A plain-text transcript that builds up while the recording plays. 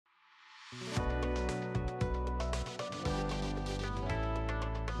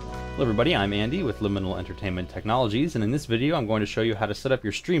Hello everybody, I'm Andy with Liminal Entertainment Technologies, and in this video I'm going to show you how to set up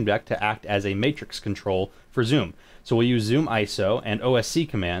your Stream Deck to act as a matrix control for Zoom. So we'll use ZoomISO and OSC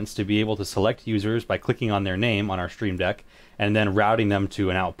commands to be able to select users by clicking on their name on our Stream Deck and then routing them to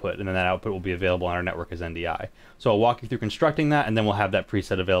an output, and then that output will be available on our network as NDI. So I'll walk you through constructing that, and then we'll have that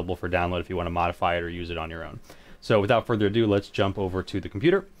preset available for download if you want to modify it or use it on your own. So without further ado, let's jump over to the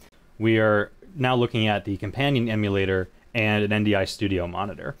computer. We are now looking at the Companion emulator and an NDI Studio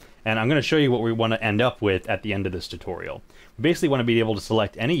monitor. And I'm going to show you what we want to end up with at the end of this tutorial. We basically want to be able to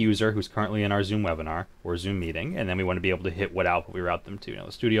select any user who's currently in our Zoom webinar or Zoom meeting, and then we want to be able to hit what output we route them to. Now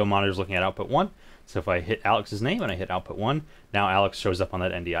the Studio monitor is looking at output 1, so if I hit Alex's name and I hit output 1, now Alex shows up on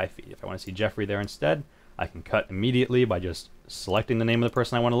that NDI feed. If I want to see Jeffrey there instead, I can cut immediately by just selecting the name of the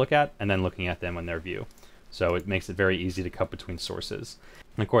person I want to look at and then looking at them in their view. So it makes it very easy to cut between sources.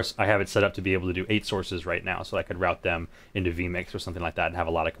 And of course, I have it set up to be able to do 8 sources right now, so I could route them into VMix or something like that and have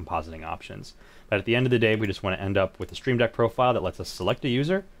a lot of compositing options. But at the end of the day, we just want to end up with a Stream Deck profile that lets us select a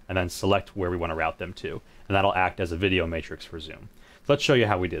user and then select where we want to route them to. And that'll act as a video matrix for Zoom. So let's show you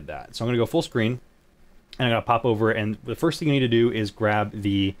how we did that. So I'm going to go full screen, and I'm going to pop over, and the first thing you need to do is grab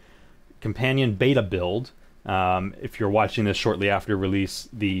the Companion beta build. If you're watching this shortly after release,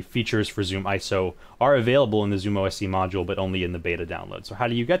 the features for ZoomISO are available in the ZoomOSC module, but only in the beta download. So how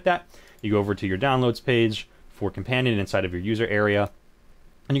do you get that? You go over to your downloads page for Companion inside of your user area,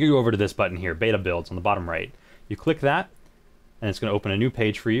 and you can go over to this button here, beta builds on the bottom right. You click that, and it's going to open a new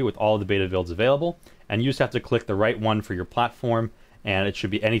page for you with all of the beta builds available, and you just have to click the right one for your platform, and it should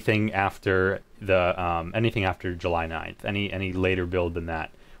be anything after the anything after July 9th. Any later build than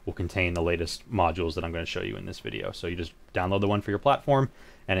that will contain the latest modules that I'm going to show you in this video. So you just download the one for your platform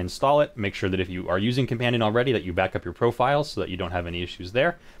and install it. Make sure that if you are using Companion already that you back up your profiles so that you don't have any issues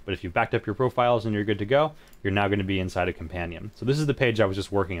there. But if you've backed up your profiles and you're good to go, you're now going to be inside of Companion. So this is the page I was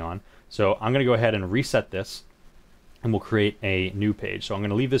just working on. So I'm going to go ahead and reset this, and we'll create a new page. So I'm going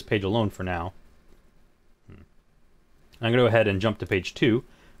to leave this page alone for now. I'm going to go ahead and jump to page 2,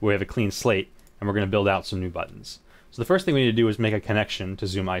 where we have a clean slate, and we're going to build out some new buttons. So the first thing we need to do is make a connection to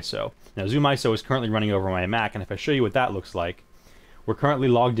ZoomISO. Now ZoomISO is currently running over my Mac, and if I show you what that looks like, we're currently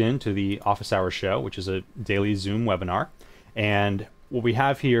logged in to the Office Hours show, which is a daily Zoom webinar. And what we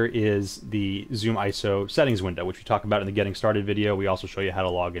have here is the ZoomISO settings window, which we talk about in the Getting Started video. We also show you how to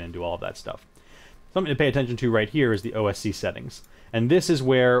log in and do all of that stuff. Something to pay attention to right here is the OSC settings. And this is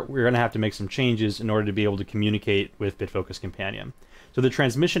where we're going to have to make some changes in order to be able to communicate with Bitfocus Companion. So the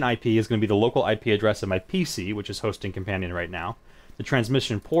transmission IP is going to be the local IP address of my PC, which is hosting Companion right now. The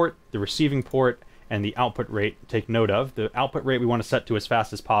transmission port, the receiving port, and the output rate, take note of. The output rate we want to set to as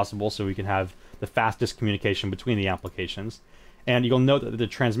fast as possible so we can have the fastest communication between the applications. And you'll note that the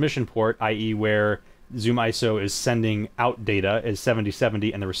transmission port, i.e. where ZoomISO is sending out data, is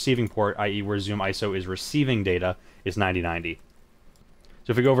 7070, and the receiving port, i.e. where ZoomISO is receiving data, is 9090.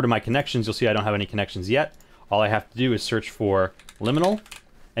 So if we go over to my connections, you'll see I don't have any connections yet. All I have to do is search for Liminal,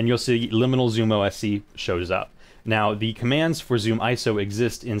 and you'll see Liminal ZoomOSC shows up. Now, the commands for ZoomISO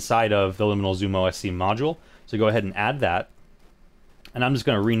exist inside of the Liminal ZoomOSC module, so go ahead and add that. And I'm just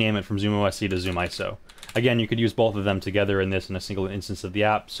going to rename it from ZoomOSC to ZoomISO. Again, you could use both of them together in a single instance of the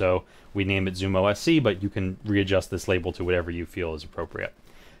app, so we name it ZoomOSC, but you can readjust this label to whatever you feel is appropriate.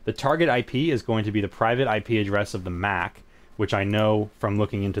 The target IP is going to be the private IP address of the Mac, which I know from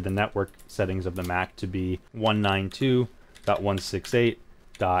looking into the network settings of the Mac to be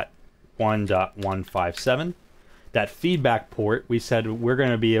 192.168.1.157. That feedback port, we said we're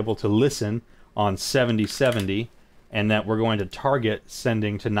going to be able to listen on 7070, and that we're going to target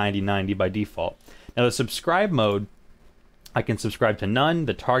sending to 9090 by default. Now the subscribe mode, I can subscribe to none,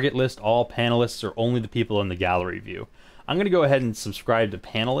 the target list, all panelists, or only the people in the gallery view. I'm going to go ahead and subscribe to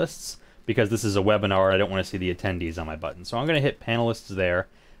panelists, because this is a webinar, I don't want to see the attendees on my button. So I'm going to hit panelists there,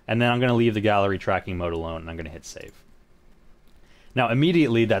 and then I'm going to leave the gallery tracking mode alone, and I'm going to hit save. Now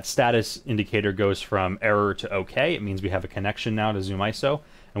immediately that status indicator goes from error to OK. It means we have a connection now to ZoomISO,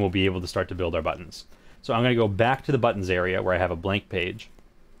 and we'll be able to start to build our buttons. So I'm going to go back to the buttons area where I have a blank page.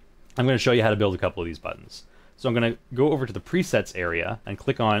 I'm going to show you how to build a couple of these buttons. So I'm going to go over to the presets area and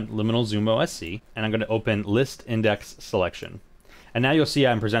click on Liminal ZoomOSC, and I'm going to open List Index Selection. And now you'll see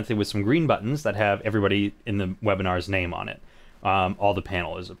I'm presented with some green buttons that have everybody in the webinar's name on it. All the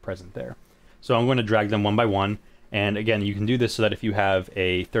panel is present there. So I'm going to drag them one by one. And again, you can do this so that if you have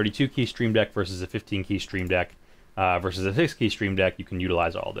a 32-key Stream Deck versus a 15-key Stream Deck versus a 6-key Stream Deck, you can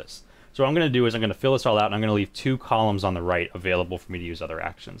utilize all this. So what I'm going to do is I'm going to fill this all out, and I'm going to leave 2 columns on the right available for me to use other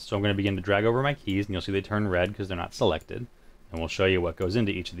actions. So I'm going to begin to drag over my keys, and you'll see they turn red because they're not selected. And we'll show you what goes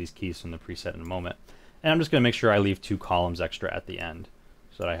into each of these keys from the preset in a moment. And I'm just going to make sure I leave 2 columns extra at the end.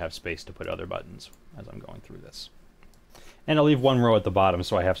 so that I have space to put other buttons as I'm going through this. And I'll leave one row at the bottom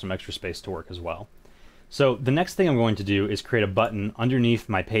so I have some extra space to work as well. So the next thing I'm going to do is create a button underneath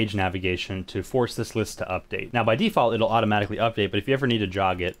my page navigation to force this list to update. Now by default it'll automatically update, but if you ever need to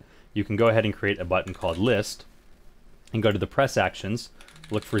jog it, you can go ahead and create a button called List and go to the Press Actions,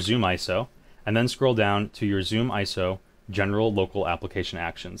 look for ZoomISO, and then scroll down to your ZoomISO General Local Application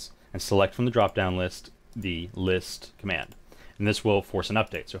Actions and select from the drop-down list the List command. And this will force an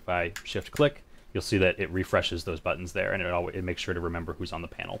update. So if I shift-click, you'll see that it refreshes those buttons there, and it makes sure to remember who's on the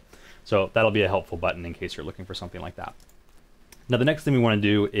panel. So that'll be a helpful button in case you're looking for something like that. Now the next thing we want to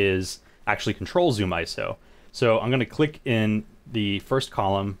do is actually control ZoomISO. So I'm going to click in the first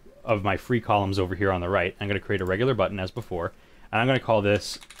column of my free columns over here on the right. I'm going to create a regular button as before, and I'm going to call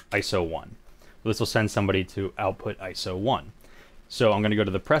this ISO 1. This will send somebody to output ISO 1. So I'm going to go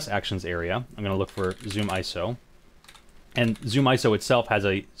to the Press Actions area. I'm going to look for ZoomISO. And ZoomISO itself has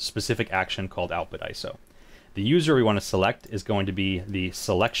a specific action called output ISO. The user we want to select is going to be the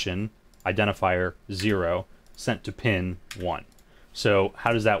selection identifier 0 sent to pin 1. So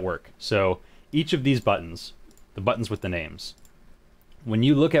how does that work? So each of these buttons, the buttons with the names, when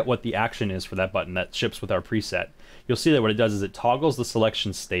you look at what the action is for that button that ships with our preset, you'll see that what it does is it toggles the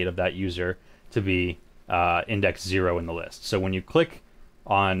selection state of that user to be index 0 in the list. So when you click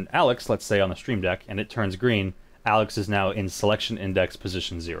on Alex, let's say on the Stream Deck, and it turns green, Alex is now in selection index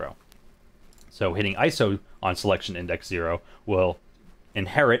position 0. So hitting ISO on selection index 0 will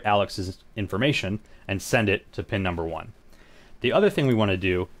inherit Alex's information and send it to pin number 1. The other thing we want to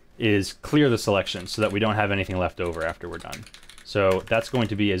do is clear the selection so that we don't have anything left over after we're done. So that's going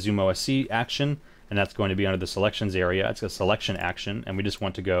to be a ZoomOSC action, and that's going to be under the selections area. It's a selection action, and we just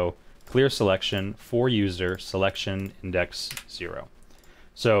want to go clear selection for user selection index 0.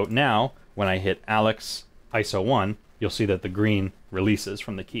 So now when I hit Alex ISO 1, you'll see that the green releases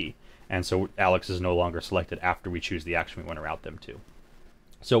from the key. And so Alex is no longer selected after we choose the action we want to route them to.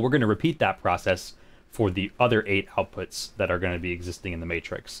 So we're going to repeat that process for the other 8 outputs that are going to be existing in the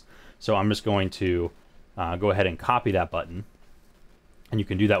matrix. So I'm just going to go ahead and copy that button. And you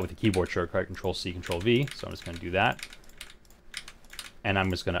can do that with the keyboard shortcut, Control-C, Control-V. So I'm just going to do that. And I'm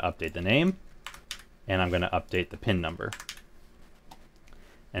just going to update the name. And I'm going to update the pin number.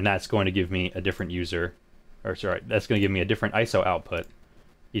 And that's going to give me a different user. Or sorry, that's going to give me a different ISO output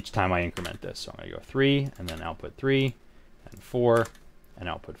each time I increment this. So I'm going to go 3, and then output 3, and 4, and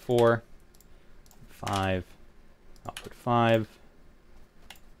output 4, 5, output 5,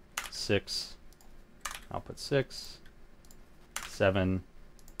 6, output 6, 7,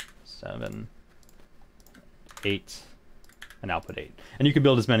 7, 8, and output 8. And you can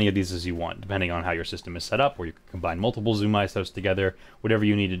build as many of these as you want, depending on how your system is set up, or you can combine multiple ZoomISOs together. Whatever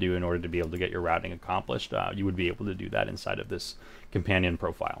you need to do in order to be able to get your routing accomplished, you would be able to do that inside of this companion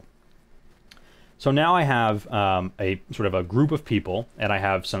profile. So now I have a sort of a group of people, and I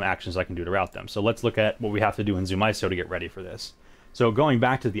have some actions I can do to route them. So let's look at what we have to do in ZoomISO to get ready for this. So going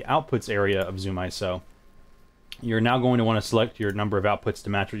back to the outputs area of ZoomISO, you're now going to want to select your number of outputs to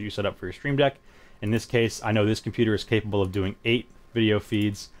match what you set up for your Stream Deck. In this case, I know this computer is capable of doing 8 video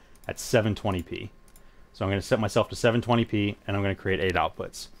feeds at 720p. So I'm going to set myself to 720p, and I'm going to create 8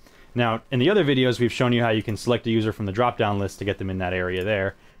 outputs. Now, in the other videos, we've shown you how you can select a user from the drop-down list to get them in that area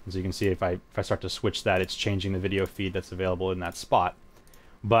there. And so you can see if I start to switch that, it's changing the video feed that's available in that spot.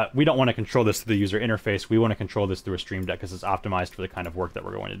 But we don't want to control this through the user interface. We want to control this through a Stream Deck because it's optimized for the kind of work that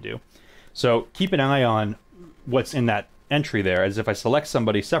we're going to do. So keep an eye on what's in that entry there, as if I select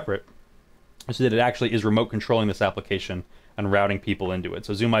somebody separate, so that it actually is remote controlling this application and routing people into it.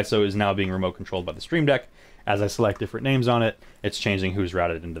 So ZoomISO is now being remote controlled by the Stream Deck. As I select different names on it, it's changing who's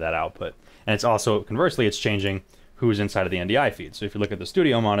routed into that output. And it's also, conversely, it's changing who's inside of the NDI feed. So if you look at the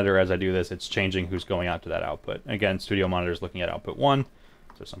studio monitor as I do this, it's changing who's going out to that output. Again, studio monitor is looking at output 1.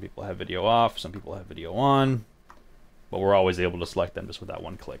 So some people have video off, some people have video on, but we're always able to select them just with that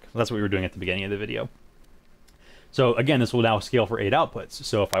one click. So that's what we were doing at the beginning of the video. So again, this will now scale for 8 outputs.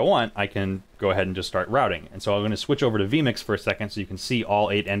 So if I want, I can go ahead and just start routing. And so I'm going to switch over to VMix for a second so you can see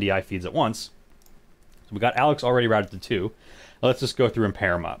all 8 NDI feeds at once. So we got Alex already routed to 2. Now let's just go through and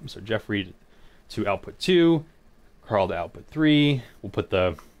pair them up. So Jeffrey to output 2, Carl to output 3. We'll put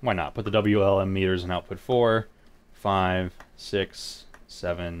the, why not, put the WLM meters in output 4, 5, 6,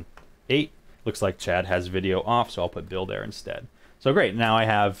 7, 8. Looks like Chad has video off, so I'll put Bill there instead. So great, now I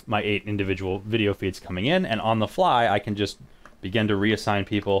have my 8 individual video feeds coming in, and on the fly, I can just begin to reassign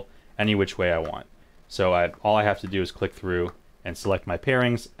people any which way I want. So all I have to do is click through and select my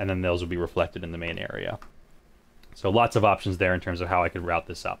pairings, and then those will be reflected in the main area. So lots of options there in terms of how I could route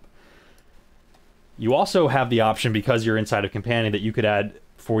this up. You also have the option, because you're inside of Companion, that you could add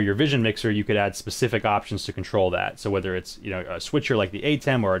for your Vision Mixer, you could add specific options to control that. So whether it's a switcher like the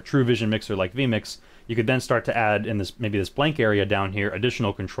ATEM or a true Vision Mixer like VMix, you could then start to add in this maybe this blank area down here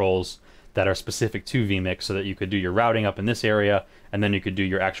additional controls that are specific to VMix, so that you could do your routing up in this area, and then you could do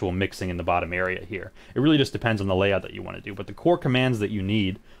your actual mixing in the bottom area here. It really just depends on the layout that you want to do. But the core commands that you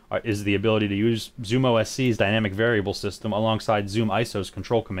need is the ability to use ZoomOSC's dynamic variable system alongside ZoomISO's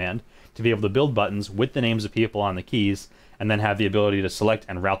control command to be able to build buttons with the names of people on the keys, and then have the ability to select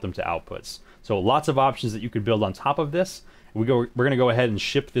and route them to outputs. So lots of options that you could build on top of this. We're going to go ahead and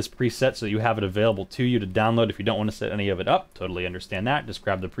ship this preset so that you have it available to you to download if you don't want to set any of it up. Totally understand that. Just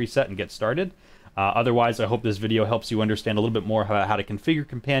grab the preset and get started. Otherwise, I hope this video helps you understand a little bit more about how to configure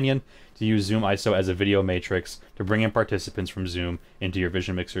Companion to use ZoomISO as a video matrix to bring in participants from Zoom into your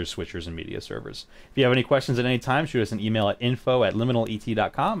Vision Mixers, switchers, and media servers. If you have any questions at any time, shoot us an email at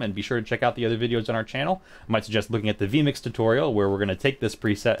info@liminalet.com, and be sure to check out the other videos on our channel. I might suggest looking at the VMix tutorial, where we're going to take this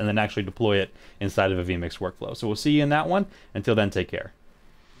preset and then actually deploy it inside of a VMix workflow. So we'll see you in that one. Until then, take care.